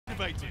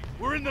activated.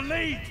 We're in the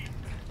lead.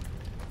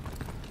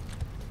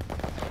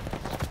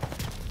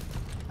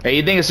 Hey,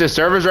 you think it's just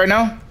servers right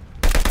now?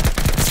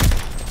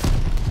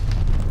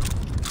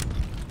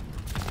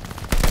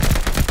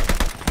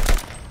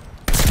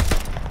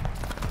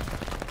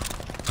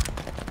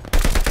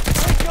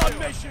 Recon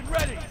mission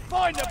ready.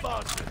 Find the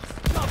bastards.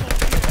 Double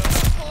kill.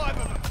 5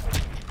 of them.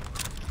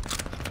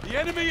 The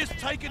enemy has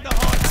taken the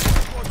hard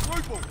point.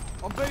 Quadruple.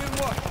 I'm being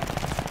watched.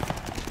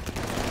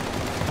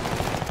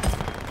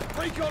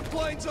 Recon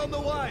planes on the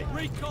way.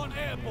 Recon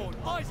airborne.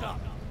 Eyes up.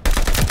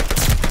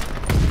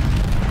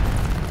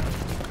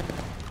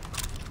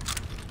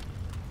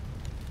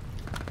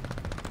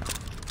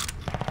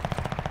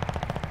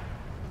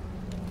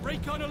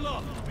 Recon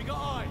aloft. We got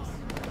eyes.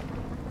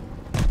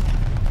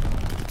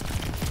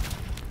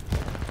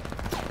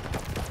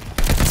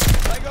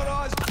 They got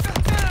eyes.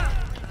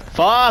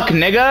 Fuck,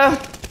 nigga.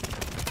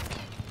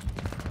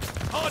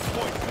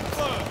 Hardpoint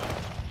confirmed.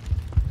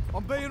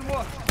 I'm being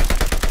watched.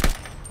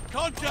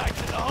 Contact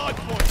at the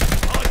hardpoint.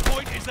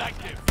 Hardpoint is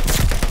active.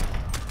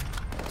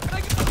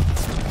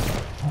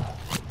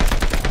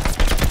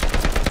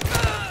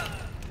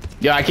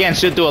 Yo, I can't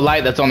shoot through a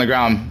light that's on the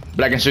ground,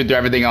 but I can shoot through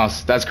everything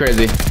else. That's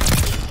crazy.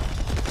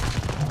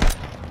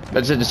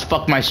 That should just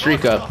fuck my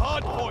streak up.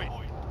 Hardpoint.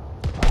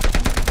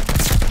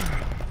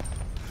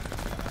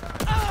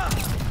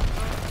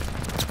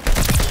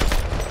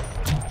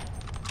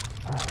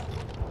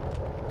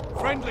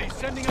 Friendly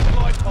sending a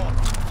glide pod.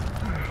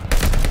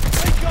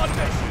 Recon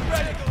mission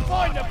ready.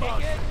 Find the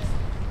bus.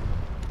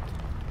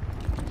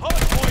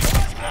 Hardpoint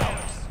is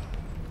ours.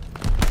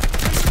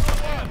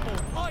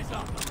 Airborne. Eyes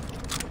up.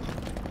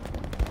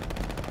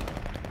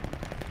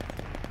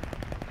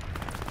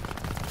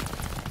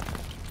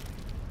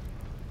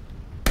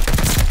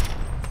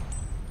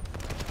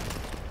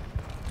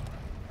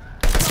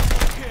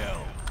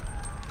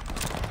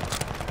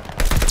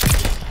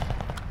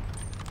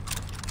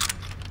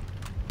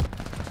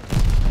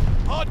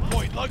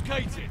 Hardpoint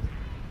located.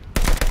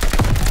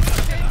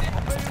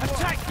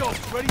 Attack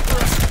dogs ready for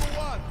action.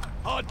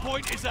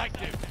 Hardpoint is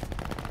active.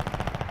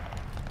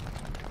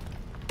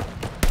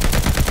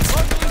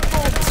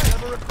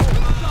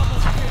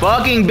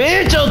 Fucking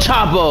bitch, El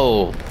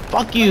Chapo!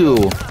 Fuck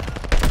you!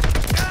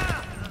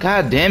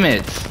 God damn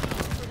it!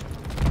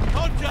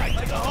 Contact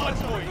at the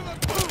hardpoint.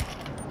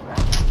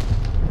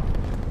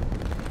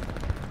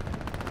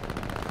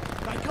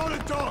 They got a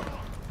dog.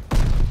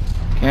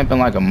 Camping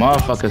like a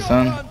motherfucker,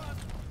 son.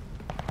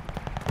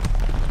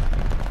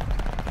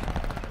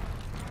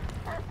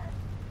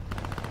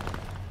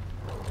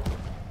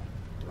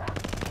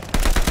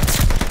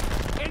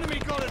 Enemy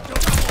got a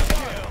dog. Double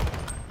kill.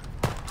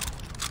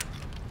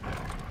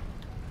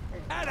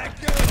 And a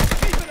kill.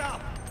 Keep it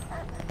up.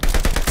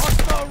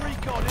 Hostile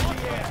recon in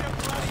the air.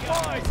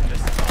 Spies in the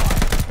sky.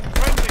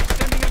 Friendly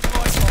sending a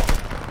glide bomb.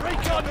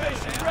 Recon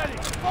mission ready.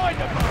 Find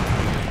them.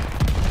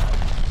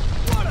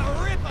 What a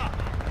ripper.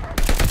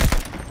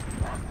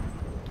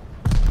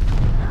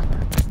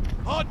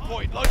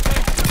 Hardpoint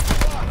located.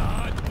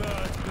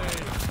 Bloodthirsty.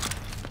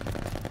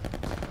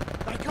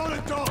 They got a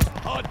dog.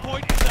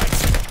 Hardpoint is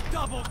active.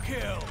 Double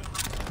kill.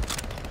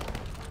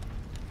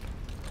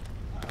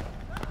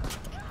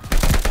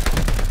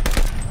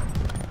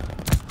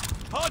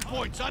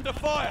 Hardpoint's under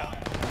fire.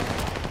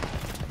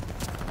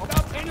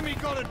 Enemy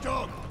got a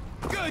dog.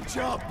 Good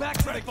job. Back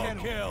to the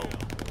kill.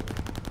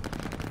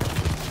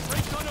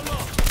 Recon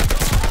aloft.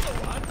 Another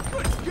one.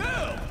 Good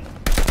girl.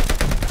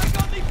 They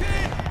got me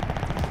pinned.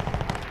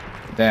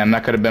 Damn,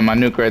 that could have been my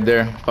nuke right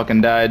there.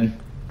 Fucking died.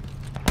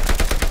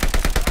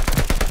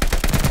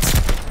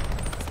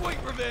 Sweet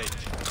revenge.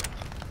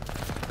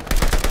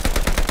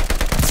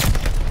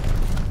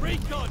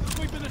 Recon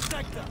sweeping the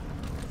sector.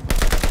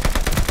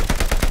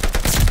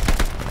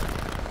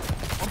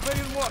 I'm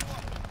being watched.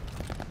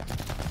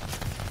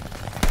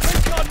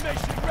 Recon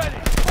mission ready.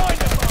 Find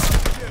them.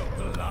 Kill.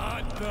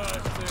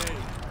 Bloodthirsty.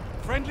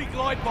 Friendly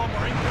glide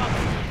bomber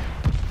incoming.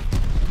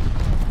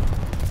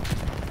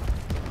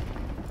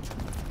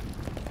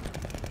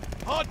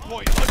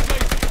 Hardpoint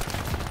located.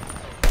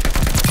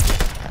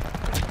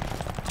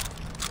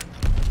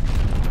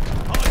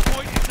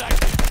 Hardpoint is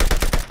active.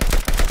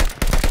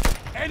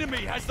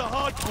 Enemy has the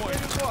hardpoint.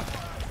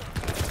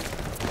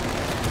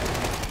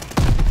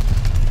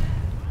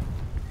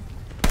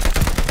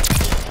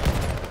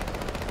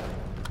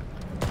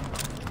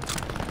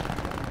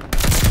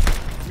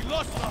 We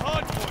lost the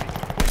hardpoint.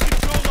 We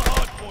control the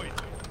hardpoint.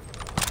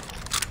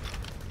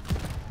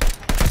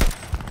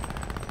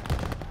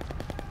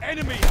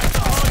 Enemy has the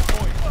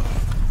hardpoint.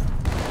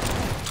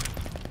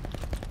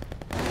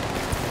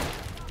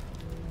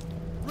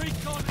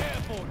 Recon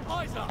airborne.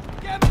 Eyes up.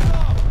 Get them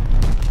up.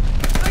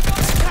 They got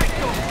attack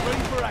dogs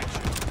ready for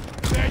action.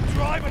 They're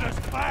driving us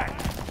back.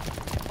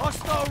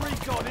 Hostile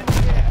recon in the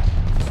air.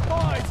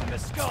 Spies in the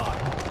sky.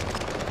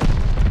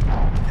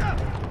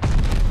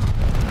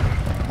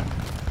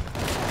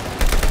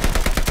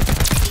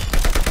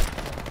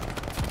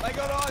 They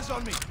got eyes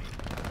on me.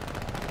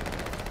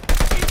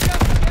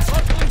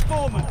 Local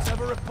informants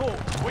have a report.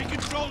 We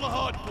control the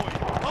hardpoint.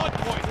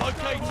 Hardpoint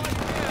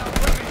located.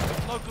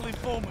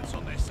 informants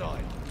on their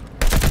side.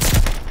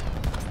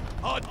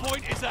 Hard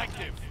point is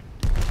active.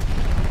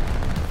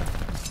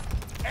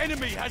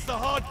 Enemy has the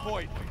hard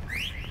point.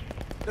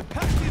 The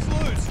pack is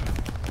loose.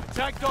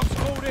 Attack dogs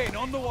called in,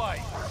 on the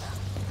way.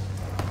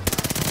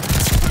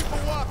 Super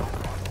one.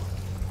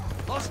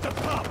 Lost a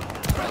pup.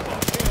 Rebel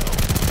kill.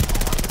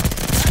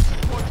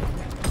 Action point.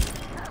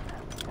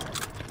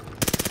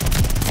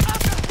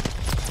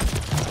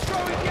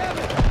 Throwing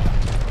Gavin.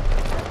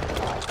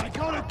 I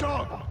got a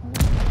dog.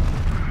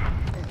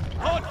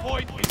 Hard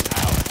point is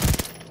out.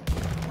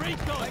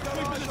 Recon,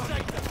 sweep in the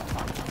sector.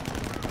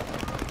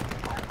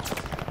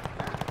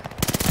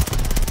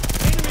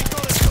 Enemy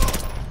got a dog.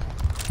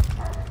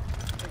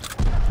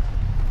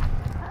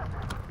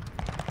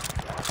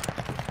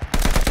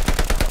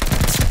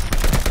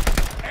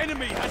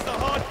 Enemy has the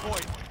hard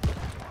point.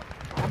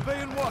 I'm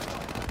being watched.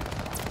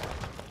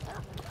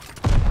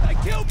 They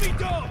killed me,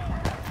 dog!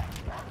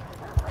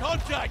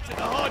 Contact at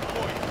the hard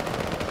point.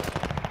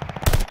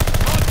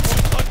 Hard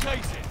point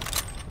located.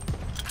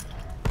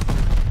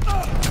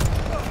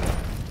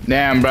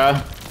 Damn, bro.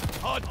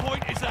 Hard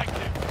point is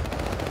active.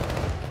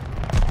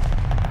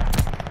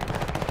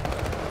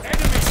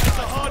 Enemy has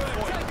the hard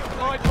point.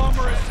 Glide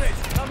bomber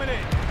assist. Coming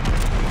in.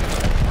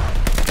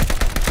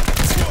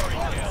 Fury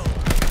kill.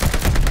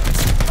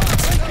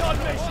 Recon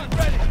mission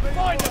ready.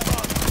 Find them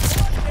up.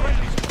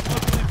 Friendly's got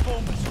local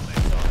informants on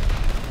their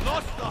side.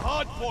 Lost the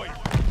hard point.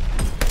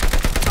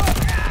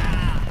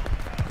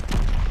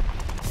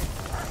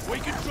 We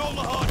control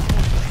the hard point.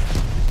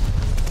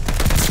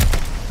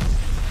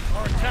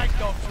 Our attack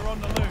dogs are on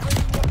the loose.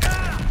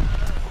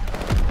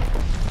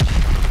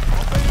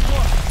 I'll be in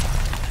one.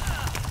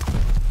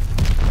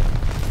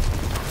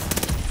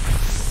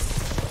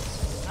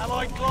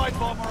 Allied glide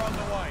bomber on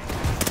the way.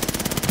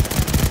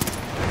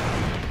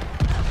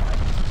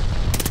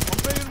 I'm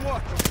being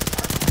watched.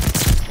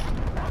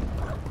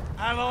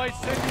 Allies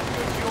sending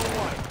goods your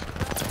way.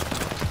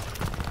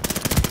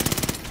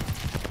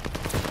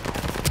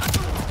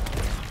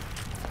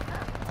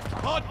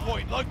 Hard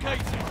point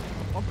located.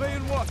 I'm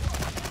being watched.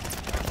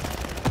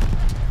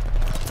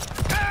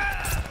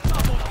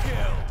 Double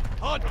kill.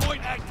 Hard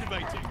point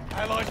activating.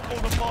 Allies call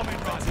the bombing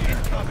run.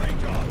 Incoming.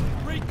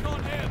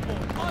 Recon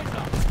airborne. Eyes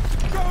up.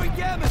 Throwing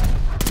gammon.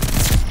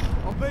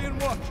 I'm being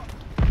watched.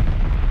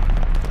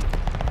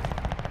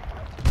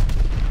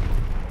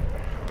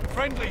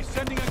 Friendly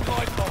sending a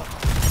glide bomb.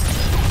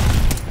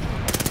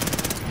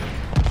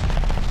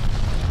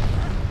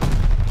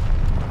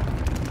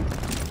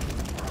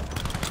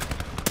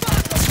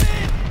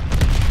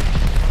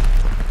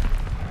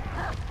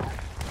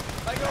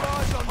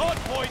 Hard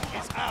point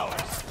is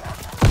ours.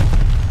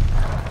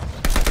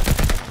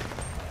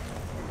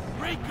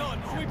 Recon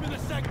sweeping the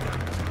sector.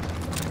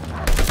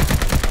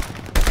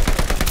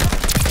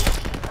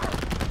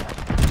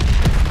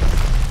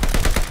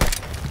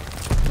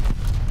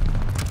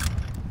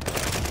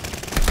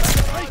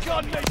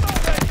 Recon mission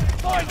ready.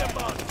 Find them,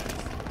 bud.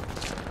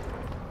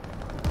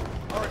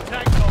 Our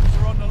attack dogs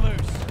are on the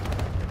loose.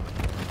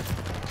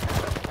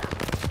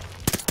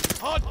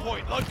 Hard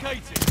point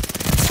located.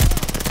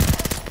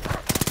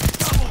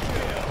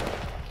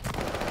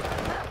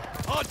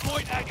 Hard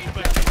point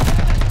activated.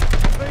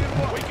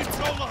 We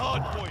control the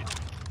hard point.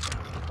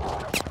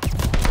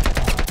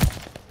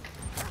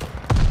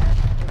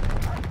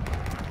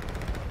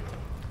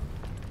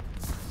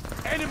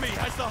 Enemy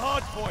has the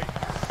hard point.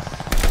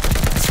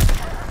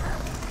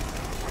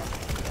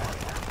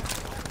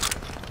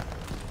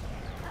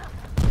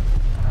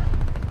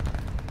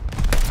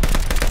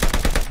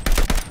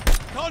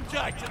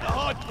 Contact at the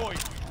hard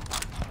point.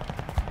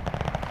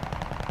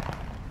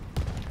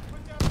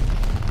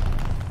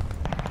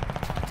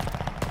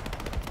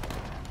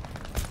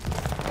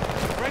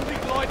 Friendly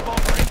glide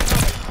bomber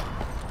incoming.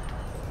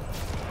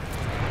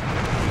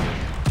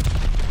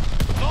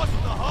 Lost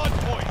the hard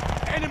point.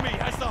 Enemy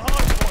has the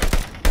hard point.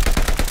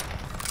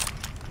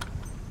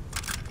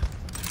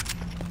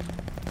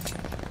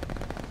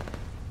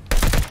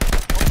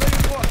 I'm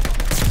being watched.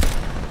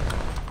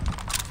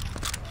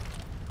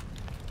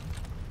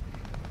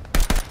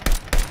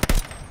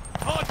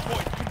 Hard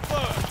point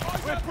confirmed.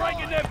 We're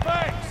breaking their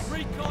backs.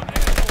 Recon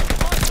airborne.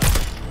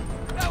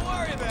 Don't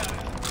worry about it.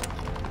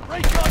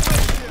 Recon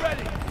mission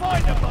ready.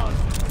 Find the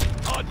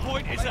bastards. Hard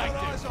point is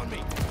active. Eyes on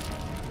me.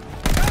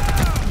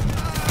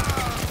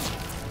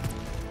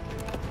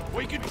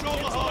 We control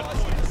the hard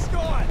point. The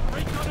sky.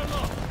 Recon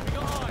aloft. We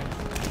got eyes.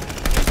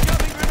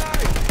 Incoming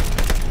grenade.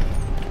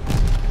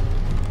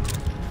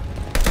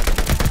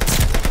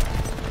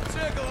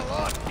 Circle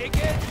aloft,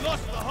 dickhead. We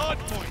lost the hard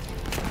point.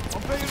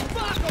 I'm being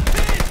fucked. I'm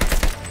dead.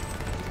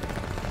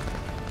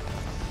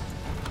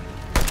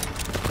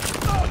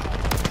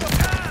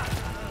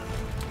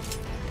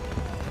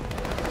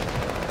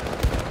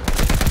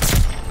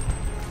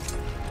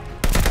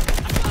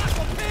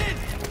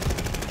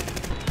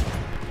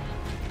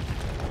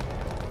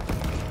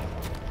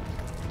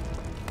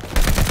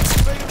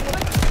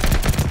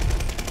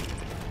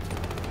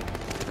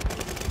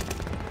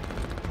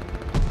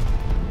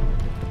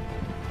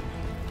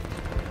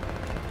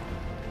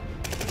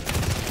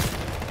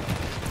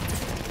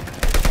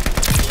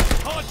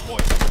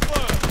 hardpoint.